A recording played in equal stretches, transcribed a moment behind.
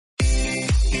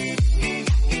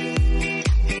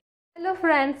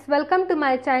Friends, welcome to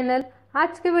my channel.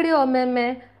 आज के video में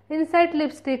मैं इनसाइड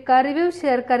लिपस्टिक का रिव्यू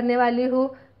शेयर करने वाली हूँ।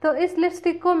 तो इस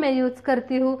लिपस्टिक को मैं यूज़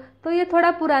करती हूँ। तो ये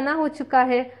थोड़ा पुराना हो चुका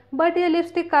है, बट ये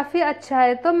लिपस्टिक काफ़ी अच्छा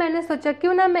है, तो मैंने सोचा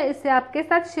क्यों ना मैं इसे आपके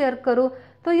साथ शेयर करूँ।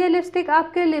 तो ये लिपस्टिक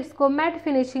आपके लिप्स को मैट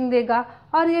फिनिशिंग देगा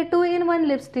और ये 2-in-1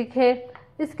 लिपस्टिक है।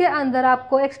 इसके अंदर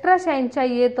आपको एक्स्ट्रा शाइन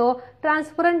चाहिए तो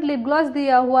ट्रांसपेरेंट लिप ग्लॉस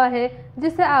दिया हुआ है,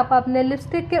 जिसे आप अपने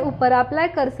लिपस्टिक के ऊपर अप्लाई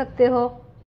कर सकते हो।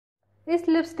 इस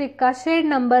लिपस्टिक का शेड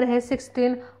नंबर है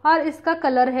 16 और इसका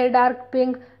कलर है डार्क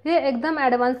पिंक। ये एकदम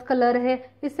एडवांस कलर है।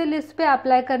 इसे लिप्स पे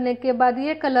अप्लाई करने के बाद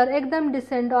ये कलर एकदम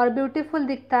डिसेंट और ब्यूटीफुल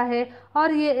दिखता है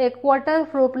और ये एक water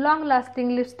proof long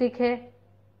lasting lipstick है।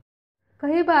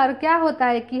 कई बार क्या होता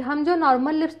है कि हम जो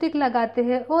नॉर्मल लिपस्टिक लगाते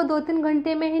हैं वो 2-3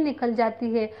 घंटे में ही निकल जाती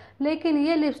है, लेकिन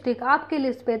ये लिपस्टिक आपके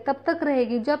लिप्स पे तब तक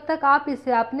रहेगी जब तक आप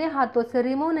इसे अपने हाथों से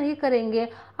रिमूव नहीं करेंगे।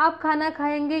 आप खाना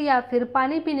खाएंगे या फिर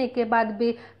पानी पीने के बाद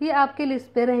भी ये आपके लिप्स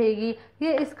पे रहेगी।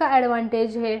 ये इसका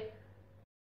एडवांटेज है,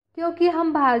 क्योंकि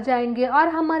हम बाहर जाएंगे और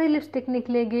हमारी लिपस्टिक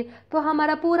निकलेगी तो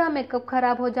हमारा पूरा मेकअप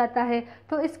खराब हो जाता है।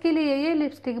 तो इसके लिए ये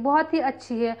लिपस्टिक बहुत ही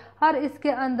अच्छी है और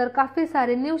इसके अंदर काफ़ी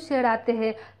सारे न्यू शेड आते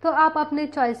हैं, तो आप अपने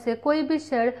चॉइस से कोई भी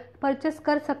शेड परचेस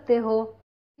कर सकते हो।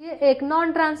 ये एक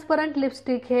नॉन ट्रांसपेरेंट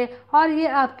लिपस्टिक है और ये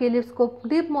आपके लिप्स को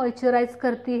डीप मॉइस्चराइज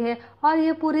करती है और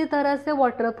ये पूरी तरह से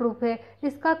वाटरप्रूफ है।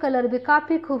 इसका कलर भी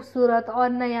काफ़ी खूबसूरत और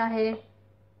नया है।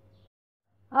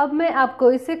 अब मैं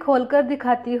आपको इसे खोलकर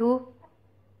दिखाती हूँ।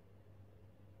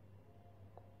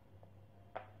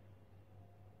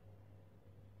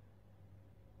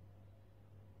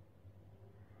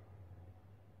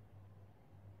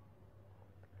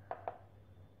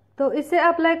 तो इसे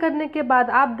अप्लाई करने के बाद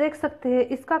आप देख सकते हैं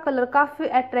इसका कलर काफ़ी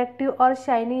अट्रैक्टिव और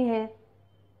शाइनी है।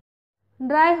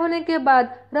 ड्राई होने के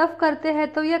बाद रफ करते हैं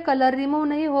तो ये कलर रिमूव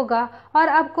नहीं होगा और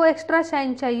आपको एक्स्ट्रा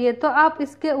शाइन चाहिए तो आप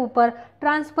इसके ऊपर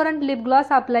ट्रांसपेरेंट लिप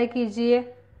ग्लॉस अप्लाई कीजिए।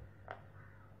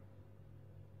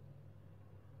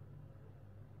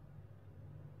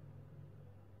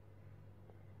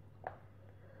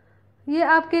 ये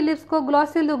आपके लिप्स को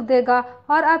ग्लॉसी लुक देगा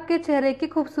और आपके चेहरे की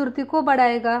खूबसूरती को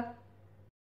बढ़ाएगा।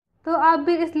 तो आप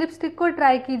भी इस लिपस्टिक को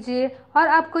ट्राई कीजिए और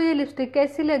आपको ये लिपस्टिक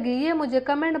कैसी लगी ये मुझे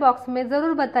कमेंट बॉक्स में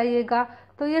ज़रूर बताइएगा।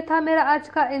 तो ये था मेरा आज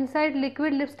का इनसाइड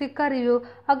लिक्विड लिपस्टिक का रिव्यू।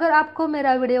 अगर आपको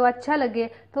मेरा वीडियो अच्छा लगे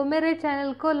तो मेरे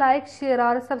चैनल को लाइक, शेयर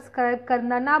और सब्सक्राइब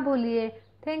करना ना भूलिए।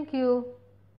 Thank you.